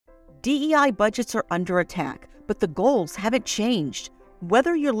DEI budgets are under attack, but the goals haven't changed.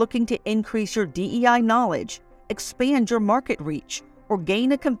 Whether you're looking to increase your DEI knowledge, expand your market reach, or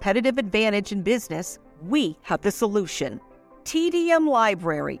gain a competitive advantage in business, we have the solution. TDM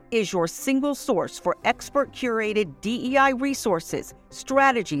Library is your single source for expert-curated DEI resources,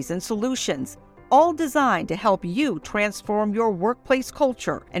 strategies, and solutions, all designed to help you transform your workplace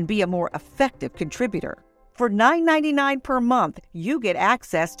culture and be a more effective contributor. For $9.99 per month, you get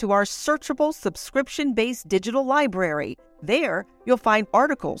access to our searchable subscription-based digital library. There, you'll find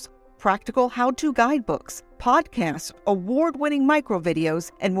articles, practical how-to guidebooks, podcasts, award-winning microvideos,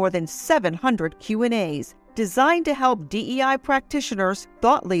 and more than 700 Q&As, designed to help DEI practitioners,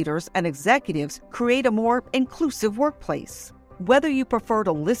 thought leaders, and executives create a more inclusive workplace. Whether you prefer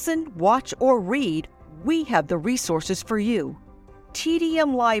to listen, watch, or read, we have the resources for you.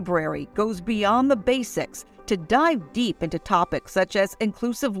 TDM Library goes beyond the basics to dive deep into topics such as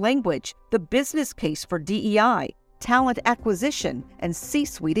inclusive language, the business case for DEI, talent acquisition, and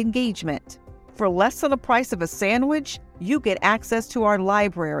C-suite engagement. For less than the price of a sandwich, you get access to our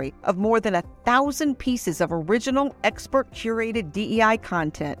library of more than 1,000 pieces of original, expert-curated DEI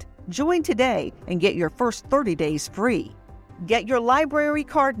content. Join today and get your first 30 days free. Get your library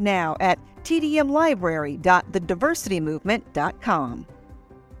card now at tdmlibrary.thediversitymovement.com.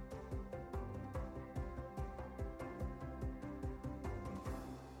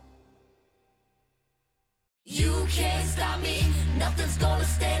 You can't stop me, nothing's gonna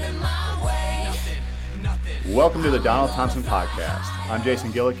stand in my way. Welcome to the Donald Thompson Podcast. I'm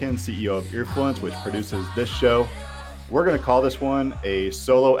Jason Gillikin, CEO of Earfluence, which produces this show. We're going to call this one a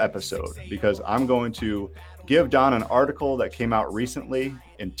solo episode because I'm going to give Don an article that came out recently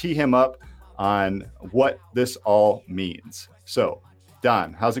and tee him up on what this all means. So,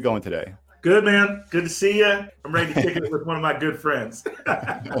 Don, how's it going today? Good, man. Good to see you. I'm ready to kick it with one of my good friends.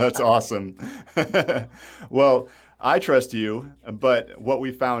 That's awesome. Well, I trust you, but what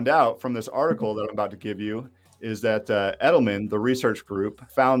we found out from this article that I'm about to give you is that Edelman, the research group,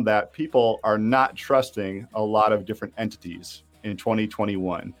 found that people are not trusting a lot of different entities in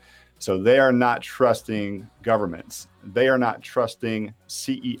 2021. So they are not trusting governments. They are not trusting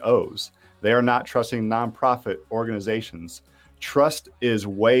CEOs. They are not trusting nonprofit organizations. Trust is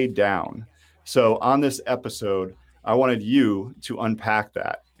way down. So on this episode, I wanted you to unpack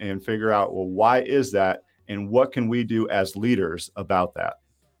that and figure out, well, why is that? And what can we do as leaders about that?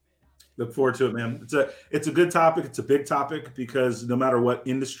 Look forward to it, man. It's a good topic. It's a big topic because no matter what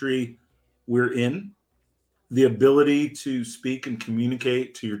industry we're in, the ability to speak and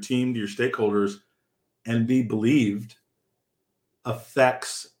communicate to your team, to your stakeholders, and be believed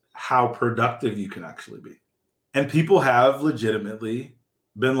affects how productive you can actually be. And people have legitimately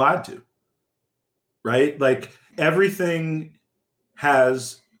been lied to, right? Like everything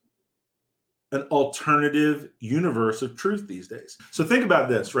has an alternative universe of truth these days. So think about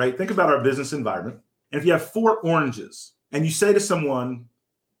this, right? Think about our business environment. And if you have 4 oranges and you say to someone,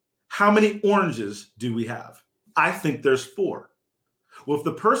 how many oranges do we have? I think there's 4. Well, if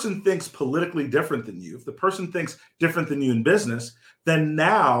the person thinks politically different than you, if the person thinks different than you in business, then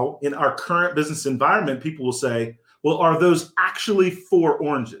now in our current business environment, people will say, well, are those actually 4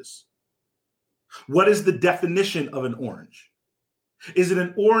 oranges? What is the definition of an orange? Is it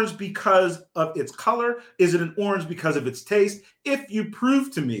an orange because of its color? Is it an orange because of its taste? If you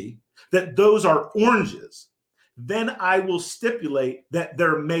prove to me that those are oranges, then I will stipulate that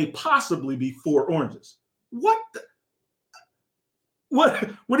there may possibly be 4 oranges. What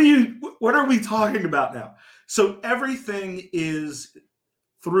are we talking about now? So everything is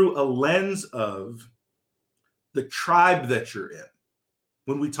through a lens of the tribe that you're in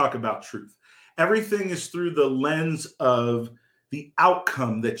when we talk about truth. Everything is through the lens of the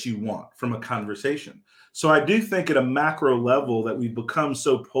outcome that you want from a conversation. So I do think at a macro level that we've become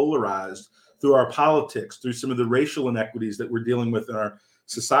so polarized through our politics, through some of the racial inequities that we're dealing with in our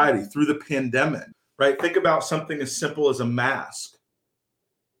society, through the pandemic, right? Think about something as simple as a mask.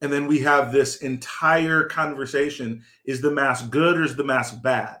 And then we have this entire conversation. Is the mask good or is the mask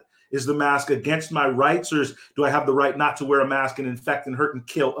bad? Is the mask against my rights or do I have the right not to wear a mask and infect and hurt and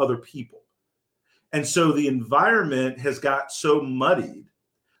kill other people? And so the environment has got so muddied.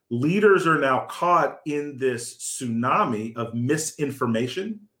 Leaders are now caught in this tsunami of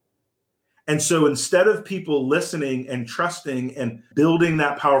misinformation. And so instead of people listening and trusting and building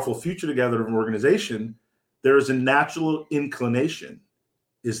that powerful future together of an organization, there is a natural inclination.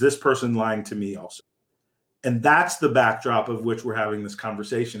 Is this person lying to me also? And that's the backdrop of which we're having this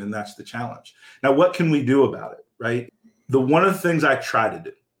conversation. And that's the challenge. Now, what can we do about it, right? One of the things I try to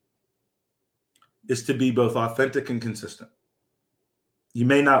do is to be both authentic and consistent. You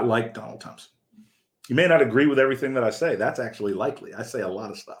may not like Donald Thompson. You may not agree with everything that I say. That's actually likely. I say a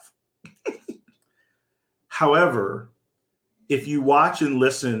lot of stuff. However, if you watch and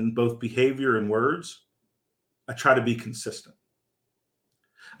listen both behavior and words, I try to be consistent.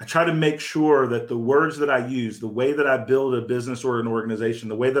 I try to make sure that the words that I use, the way that I build a business or an organization,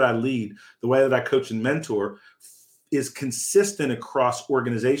 the way that I lead, the way that I coach and mentor is consistent across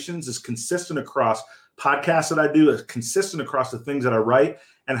organizations, is consistent across podcasts that I do, is consistent across the things that I write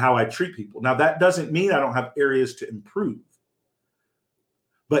and how I treat people. Now, that doesn't mean I don't have areas to improve,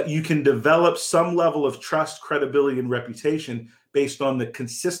 but you can develop some level of trust, credibility, and reputation based on the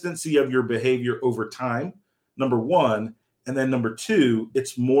consistency of your behavior over time, number one. And then number two,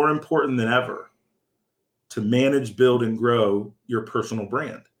 it's more important than ever to manage, build, and grow your personal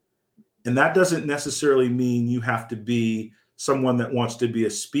brand. And that doesn't necessarily mean you have to be someone that wants to be a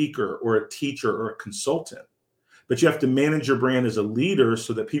speaker or a teacher or a consultant, but you have to manage your brand as a leader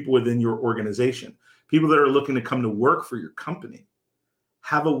so that people within your organization, people that are looking to come to work for your company,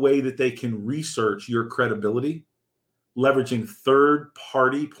 have a way that they can research your credibility, leveraging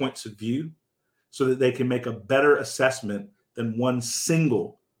third-party points of view so that they can make a better assessment than one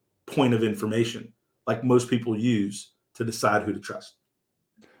single point of information, like most people use to decide who to trust.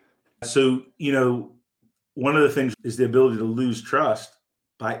 So, one of the things is the ability to lose trust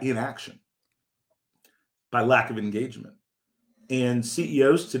by inaction, by lack of engagement. And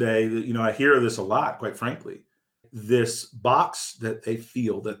CEOs today, I hear this a lot, quite frankly, this box that they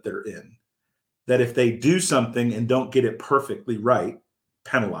feel that they're in, that if they do something and don't get it perfectly right,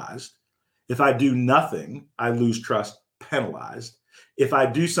 penalized. If I do nothing, I lose trust, penalized. If I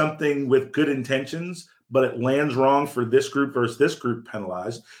do something with good intentions, but it lands wrong for this group versus this group,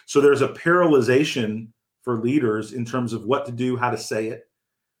 penalized. So there's a paralyzation for leaders in terms of what to do, how to say it,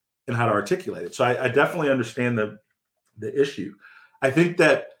 and how to articulate it. So I definitely understand the issue. I think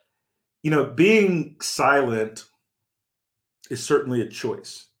that, being silent is certainly a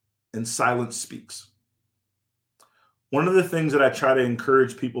choice, and silence speaks. One of the things that I try to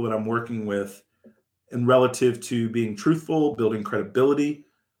encourage people that I'm working with in relative to being truthful, building credibility,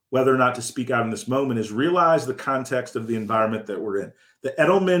 whether or not to speak out in this moment, is realize the context of the environment that we're in. The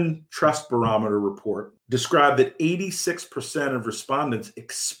Edelman Trust Barometer report described that 86% of respondents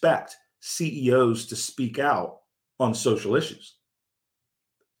expect CEOs to speak out on social issues.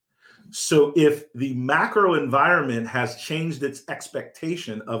 So if the macro environment has changed its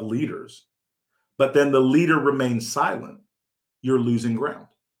expectation of leaders, but then the leader remains silent, you're losing ground.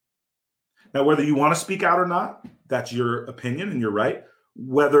 Now, whether you want to speak out or not, that's your opinion and you're right.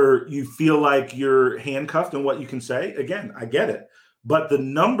 Whether you feel like you're handcuffed in what you can say, again, I get it. But the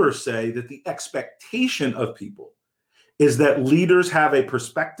numbers say that the expectation of people is that leaders have a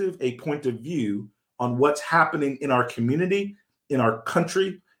perspective, a point of view on what's happening in our community, in our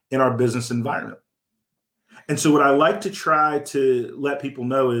country, in our business environment. And so what I like to try to let people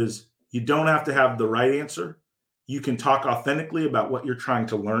know is you don't have to have the right answer. You can talk authentically about what you're trying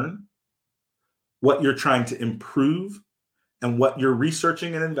to learn, what you're trying to improve, and what you're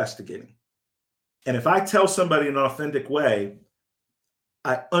researching and investigating. And if I tell somebody in an authentic way,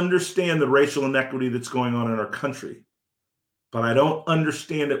 I understand the racial inequity that's going on in our country, but I don't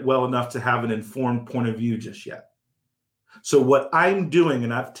understand it well enough to have an informed point of view just yet. So what I'm doing,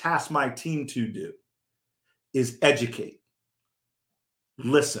 and I've tasked my team to do, is educate,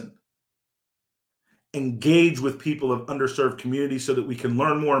 listen, engage with people of underserved communities so that we can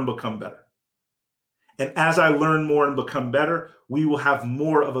learn more and become better. And as I learn more and become better, we will have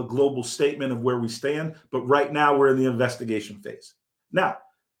more of a global statement of where we stand. But right now, we're in the investigation phase. Now,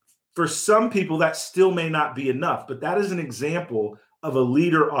 for some people, that still may not be enough, but that is an example of a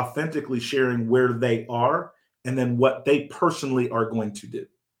leader authentically sharing where they are and then what they personally are going to do.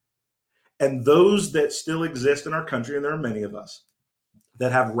 And those that still exist in our country, and there are many of us,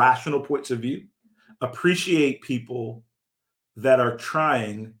 that have rational points of view, appreciate people that are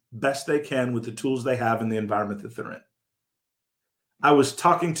trying best they can with the tools they have in the environment that they're in. I was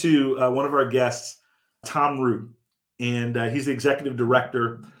talking to one of our guests, Tom Rood, and he's the executive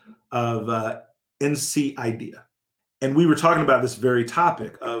director of NC IDEA. And we were talking about this very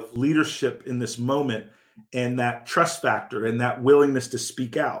topic of leadership in this moment and that trust factor and that willingness to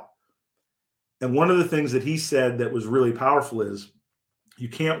speak out. And one of the things that he said that was really powerful is you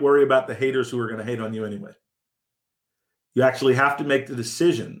can't worry about the haters who are going to hate on you anyway. You actually have to make the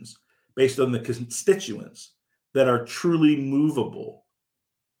decisions based on the constituents that are truly movable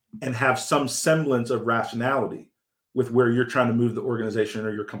and have some semblance of rationality with where you're trying to move the organization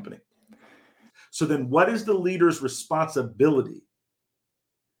or your company. So then what is the leader's responsibility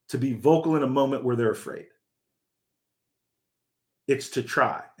to be vocal in a moment where they're afraid? It's to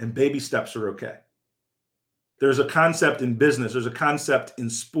try, and baby steps are okay. There's a concept in business, there's a concept in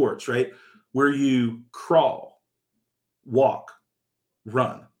sports, right? Where you crawl, walk,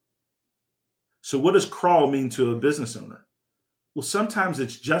 run. So what does crawl mean to a business owner? Well, sometimes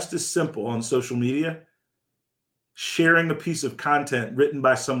it's just as simple on social media, sharing a piece of content written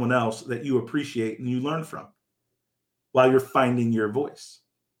by someone else that you appreciate and you learn from while you're finding your voice.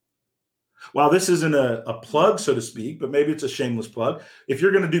 While this isn't a plug, so to speak, but maybe it's a shameless plug, if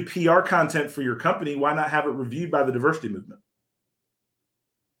you're going to do PR content for your company, why not have it reviewed by the diversity movement?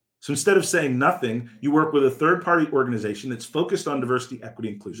 So instead of saying nothing, you work with a third-party organization that's focused on diversity, equity,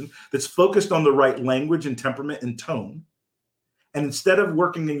 inclusion, that's focused on the right language and temperament and tone. And instead of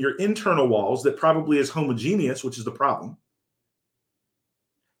working in your internal walls that probably is homogeneous, which is the problem,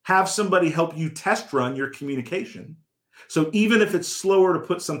 have somebody help you test run your communication. So even if it's slower to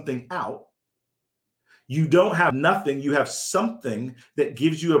put something out, you don't have nothing, you have something that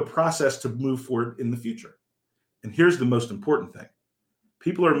gives you a process to move forward in the future. And here's the most important thing.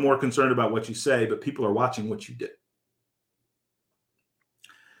 People are more concerned about what you say, but people are watching what you do.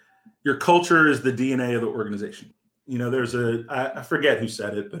 Your culture is the DNA of the organization. You know, there's I forget who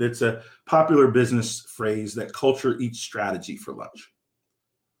said it, but it's a popular business phrase that culture eats strategy for lunch.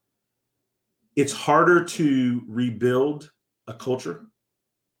 It's harder to rebuild a culture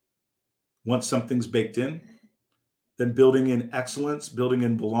once something's baked in than building in excellence, building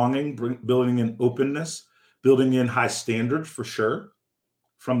in belonging, building in openness, building in high standards for sure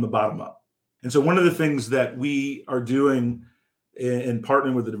from the bottom up. And so one of the things that we are doing in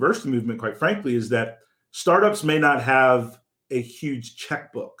partnering with the diversity movement, quite frankly, is that startups may not have a huge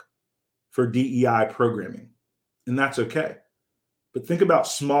checkbook for DEI programming, and that's okay. But think about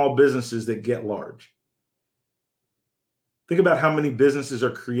small businesses that get large. Think about how many businesses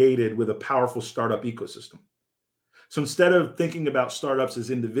are created with a powerful startup ecosystem. So instead of thinking about startups as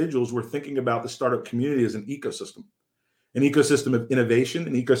individuals, we're thinking about the startup community as an ecosystem of innovation,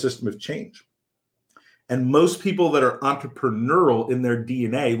 an ecosystem of change. And most people that are entrepreneurial in their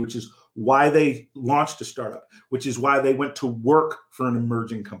DNA, which is why they launched a startup, which is why they went to work for an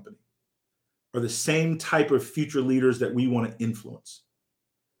emerging company, are the same type of future leaders that we want to influence.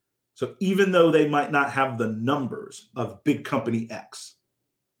 So even though they might not have the numbers of big company X,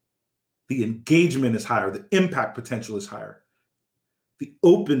 the engagement is higher, the impact potential is higher, the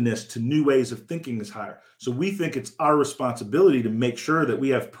openness to new ways of thinking is higher. So we think it's our responsibility to make sure that we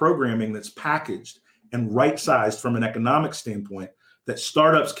have programming that's packaged and right-sized from an economic standpoint, that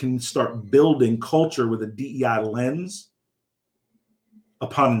startups can start building culture with a DEI lens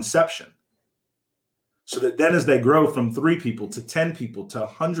upon inception. So that then as they grow from 3 people to 10 people to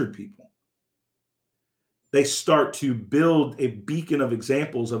 100 people, they start to build a beacon of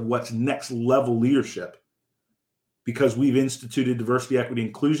examples of what's next level leadership, because we've instituted diversity, equity,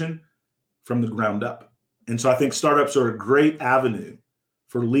 inclusion from the ground up. And so I think startups are a great avenue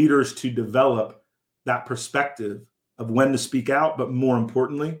for leaders to develop that perspective of when to speak out, but more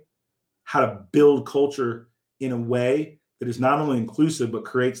importantly, how to build culture in a way that is not only inclusive, but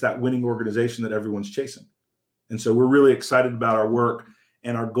creates that winning organization that everyone's chasing. And so we're really excited about our work.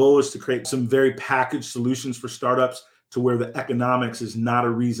 And our goal is to create some very packaged solutions for startups to where the economics is not a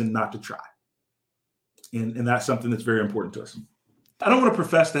reason not to try. And that's something that's very important to us. I don't want to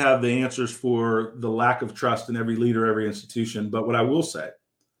profess to have the answers for the lack of trust in every leader, every institution. But what I will say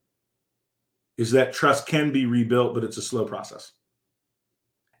is that trust can be rebuilt, but it's a slow process.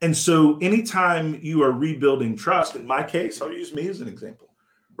 And so anytime you are rebuilding trust, in my case, I'll use me as an example.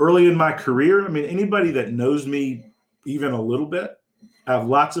 Early in my career, I mean, anybody that knows me even a little bit, I have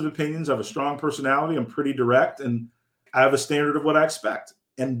lots of opinions. I have a strong personality. I'm pretty direct, and I have a standard of what I expect.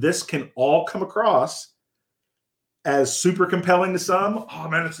 And this can all come across as super compelling to some. Oh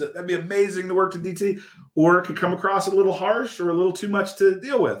man, that'd be amazing to work to DT. Or it could come across a little harsh or a little too much to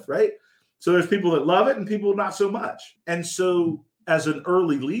deal with, right? So there's people that love it and people not so much. And so as an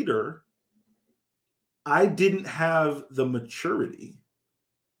early leader, I didn't have the maturity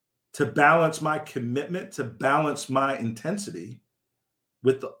to balance my commitment, to balance my intensity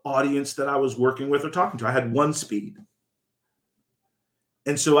with the audience that I was working with or talking to. I had one speed.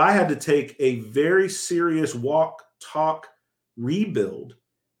 And so I had to take a very serious walk, talk, rebuild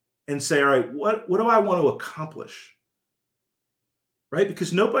and say, all right, what do I want to accomplish? Right?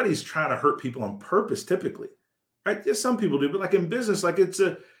 Because nobody's trying to hurt people on purpose typically, right? Yes, some people do, but like in business, like it's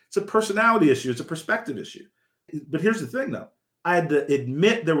a personality issue. It's a perspective issue. But here's the thing though. I had to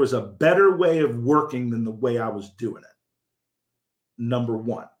admit there was a better way of working than the way I was doing it. Number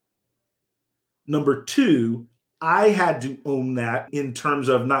one. Number two, I had to own that in terms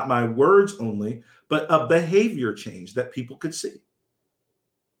of not my words only, but a behavior change that people could see.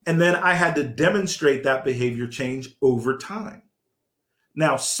 And then I had to demonstrate that behavior change over time.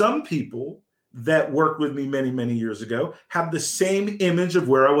 Now, some people that worked with me many, many years ago have the same image of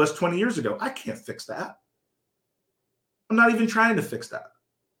where I was 20 years ago. I can't fix that. I'm not even trying to fix that.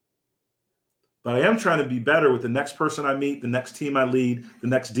 But I am trying to be better with the next person I meet, the next team I lead, the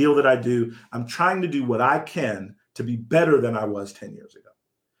next deal that I do. I'm trying to do what I can to be better than I was 10 years ago,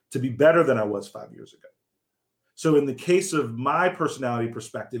 to be better than I was 5 years ago. So in the case of my personality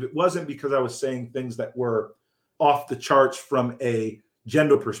perspective, it wasn't because I was saying things that were off the charts from a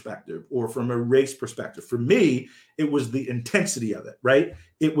gender perspective or from a race perspective. For me, it was the intensity of it, right?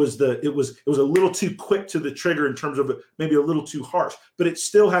 It was a little too quick to the trigger in terms of maybe a little too harsh, but it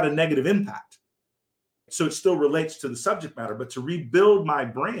still had a negative impact. So it still relates to the subject matter. But to rebuild my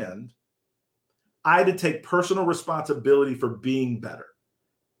brand, I had to take personal responsibility for being better.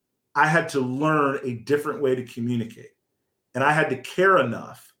 I had to learn a different way to communicate. And I had to care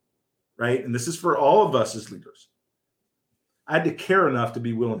enough, right? And this is for all of us as leaders. I had to care enough to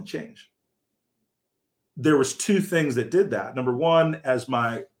be willing to change. There was two things that did that. Number one, as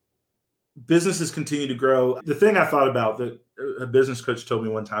my businesses continue to grow, the thing I thought about that a business coach told me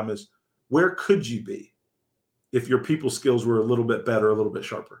one time is, where could you be if your people skills were a little bit better, a little bit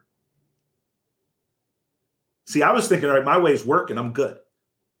sharper? See, I was thinking, all right, my way's working, I'm good.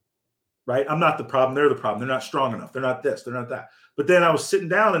 Right? I'm not the problem. They're the problem. They're not strong enough. They're not this. They're not that. But then I was sitting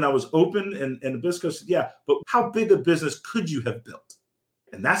down and I was open and the business coach said, yeah, but how big a business could you have built?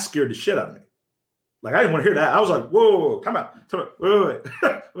 And that scared the shit out of me. Like, I didn't want to hear that. I was like, whoa, come on.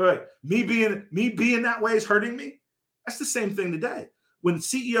 Wait. Me being that way is hurting me. That's the same thing today. When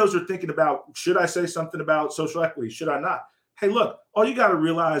CEOs are thinking about, should I say something about social equity? Should I not? Hey, look, all you got to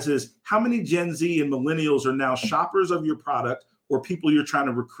realize is how many Gen Z and millennials are now shoppers of your product or people you're trying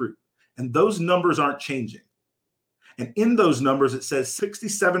to recruit. And those numbers aren't changing. And in those numbers, it says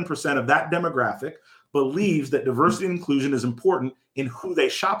 67% of that demographic believes that diversity and inclusion is important in who they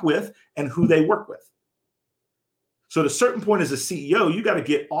shop with and who they work with. So at a certain point as a CEO, you got to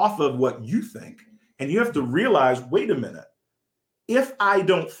get off of what you think. And you have to realize, wait a minute, if I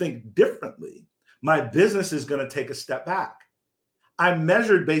don't think differently, my business is going to take a step back. I'm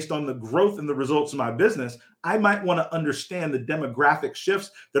measured based on the growth and the results of my business. I might want to understand the demographic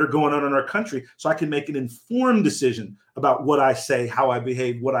shifts that are going on in our country so I can make an informed decision about what I say, how I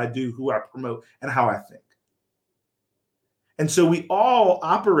behave, what I do, who I promote, and how I think. And so we all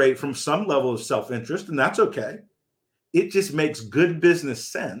operate from some level of self-interest, and that's okay. It just makes good business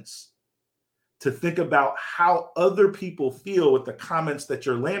sense to think about how other people feel with the comments that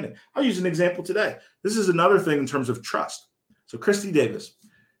you're landing. I'll use an example today. This is another thing in terms of trust. So Christy Davis,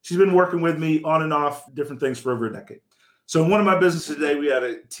 she's been working with me on and off different things for over a decade. So in one of my businesses today, we had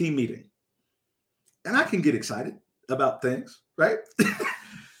a team meeting. And I can get excited about things, right?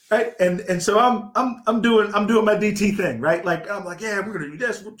 Right. And so I'm doing my DT thing, right? Like, I'm like, yeah, we're gonna do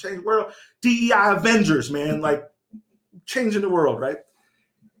this, we'll change the world. DEI Avengers, man, like changing the world, right?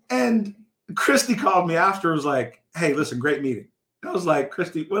 And Christy called me after, was like, hey, listen, great meeting. I was like,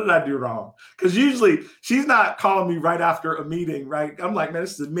 Christy, what did I do wrong? Because usually she's not calling me right after a meeting, right? I'm like, man,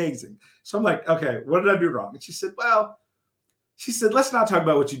 this is amazing. So I'm like, okay, what did I do wrong? And she said, let's not talk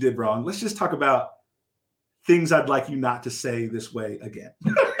about what you did wrong. Let's just talk about things I'd like you not to say this way again.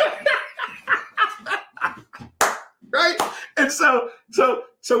 Right? And so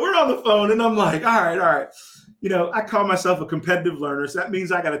we're on the phone and I'm like, all right. You know, I call myself a competitive learner. So that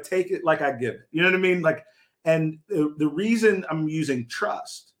means I got to take it like I give it. You know what I mean? Like, and the reason I'm using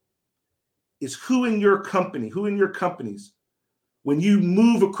trust is who in your companies, when you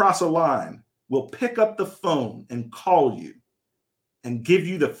move across a line, will pick up the phone and call you and give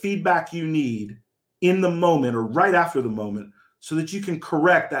you the feedback you need in the moment or right after the moment so that you can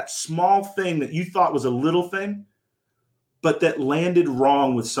correct that small thing that you thought was a little thing, but that landed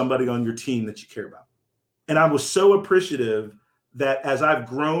wrong with somebody on your team that you care about. And I was so appreciative that as I've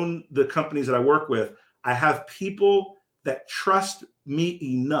grown the companies that I work with, I have people that trust me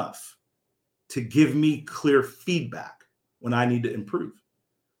enough to give me clear feedback when I need to improve.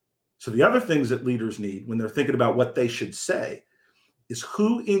 So the other things that leaders need when they're thinking about what they should say is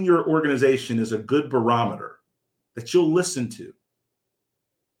who in your organization is a good barometer that you'll listen to,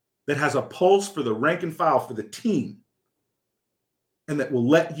 that has a pulse for the rank and file for the team, and that will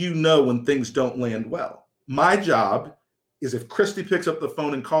let you know when things don't land well. My job is if Christy picks up the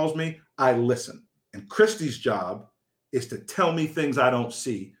phone and calls me, I listen. And Christy's job is to tell me things I don't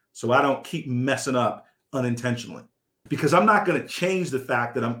see so I don't keep messing up unintentionally. Because I'm not going to change the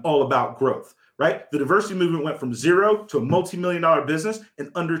fact that I'm all about growth, right? The diversity movement went from zero to a multi-million-dollar business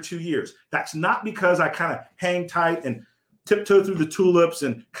in under 2 years. That's not because I kind of hang tight and tiptoe through the tulips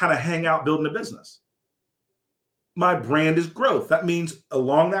and kind of hang out building a business. My brand is growth. That means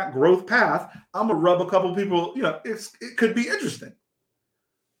along that growth path, I'm going to rub a couple people, it could be interesting.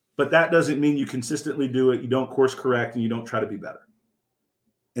 But that doesn't mean you consistently do it. You don't course correct and you don't try to be better.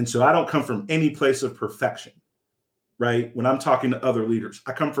 And so I don't come from any place of perfection, right? When I'm talking to other leaders,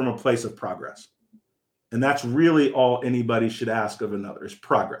 I come from a place of progress. And that's really all anybody should ask of another is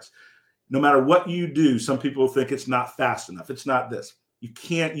progress. No matter what you do, some people think it's not fast enough. It's not this. You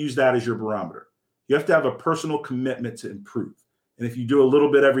can't use that as your barometer. You have to have a personal commitment to improve. And if you do a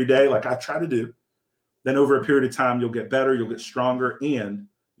little bit every day, like I try to do, then over a period of time, you'll get better, you'll get stronger, and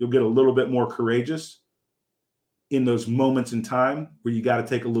you'll get a little bit more courageous in those moments in time where you got to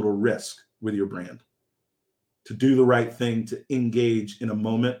take a little risk with your brand to do the right thing, to engage in a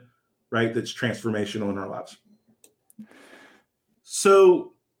moment, right, that's transformational in our lives.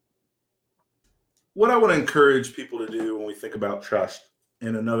 So what I want to encourage people to do when we think about trust,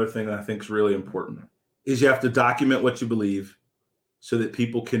 and another thing that I think is really important, is you have to document what you believe so that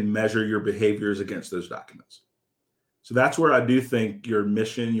people can measure your behaviors against those documents. So that's where I do think your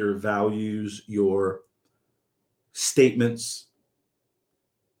mission, your values, your statements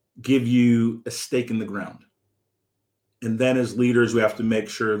give you a stake in the ground. And then as leaders, we have to make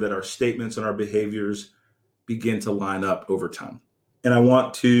sure that our statements and our behaviors begin to line up over time. And I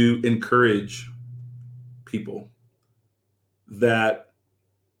want to encourage people that,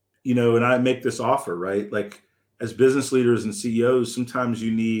 and I make this offer, right? Like as business leaders and CEOs, sometimes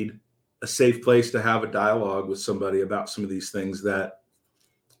you need a safe place to have a dialogue with somebody about some of these things that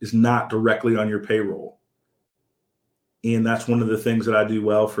is not directly on your payroll. And that's one of the things that I do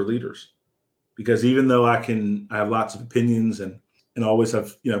well for leaders, because even though I have lots of opinions and always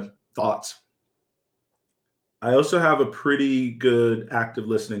have, thoughts, I also have a pretty good active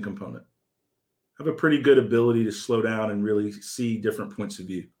listening component. I have a pretty good ability to slow down and really see different points of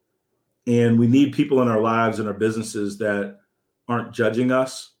view. And we need people in our lives and our businesses that aren't judging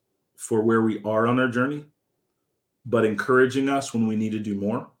us for where we are on our journey, but encouraging us when we need to do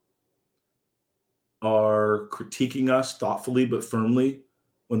more, are critiquing us thoughtfully but firmly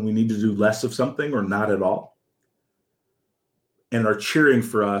when we need to do less of something or not at all, and are cheering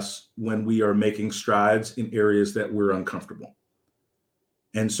for us when we are making strides in areas that we're uncomfortable.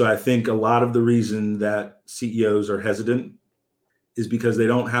 And so I think a lot of the reason that CEOs are hesitant is because they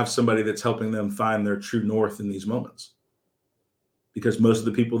don't have somebody that's helping them find their true north in these moments. Because most of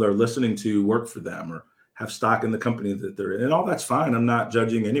the people they're listening to work for them or have stock in the company that they're in, and all that's fine. I'm not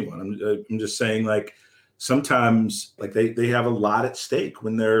judging anyone. I'm just saying, like, sometimes like they have a lot at stake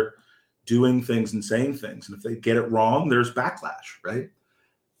when they're doing things and saying things. And if they get it wrong, there's backlash, right?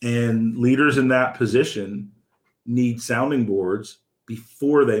 And leaders in that position need sounding boards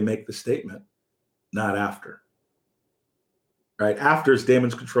before they make the statement, not after. Right? After it's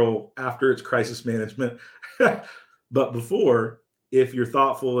damage control, after it's crisis management. But before, if you're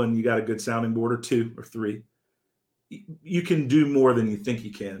thoughtful and you got a good sounding board or two or three, you can do more than you think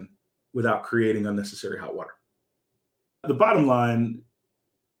you can without creating unnecessary hot water. The bottom line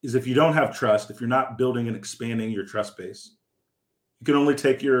is, if you don't have trust, if you're not building and expanding your trust base, you can only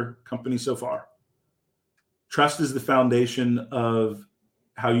take your company so far. Trust is the foundation of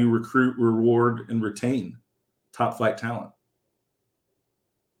how you recruit, reward, and retain top flight talent.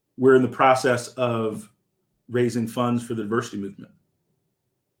 We're in the process of raising funds for the diversity movement.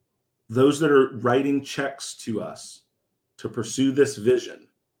 Those that are writing checks to us to pursue this vision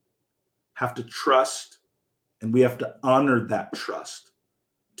have to trust, and we have to honor that trust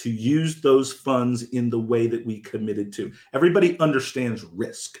to use those funds in the way that we committed to. Everybody understands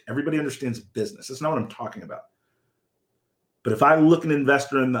risk. Everybody understands business. That's not what I'm talking about. But if I look an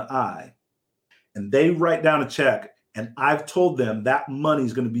investor in the eye and they write down a check and I've told them that money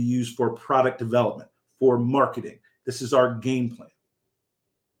is going to be used for product development, for marketing, this is our game plan,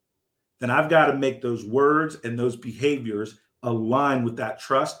 then I've got to make those words and those behaviors align with that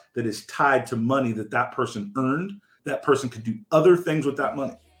trust that is tied to money that that person earned. That person could do other things with that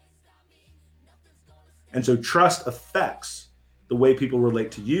money. And so trust affects the way people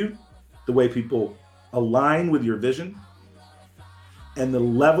relate to you, the way people align with your vision, and the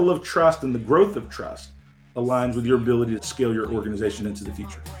level of trust and the growth of trust aligns with your ability to scale your organization into the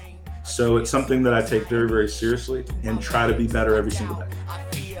future. So it's something that I take very, very seriously and try to be better every single day.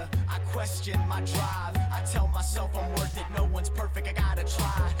 I question my drive. I tell myself I'm worth it. No one's perfect. I gotta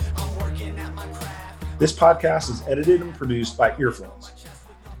try. I'm working at my craft. This podcast is edited and produced by Earfluence.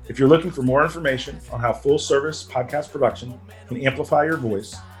 If you're looking for more information on how full service podcast production can amplify your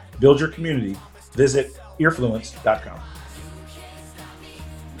voice, build your community, visit earfluence.com.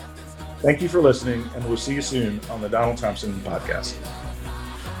 Thank you for listening, and we'll see you soon on the Donald Thompson Podcast.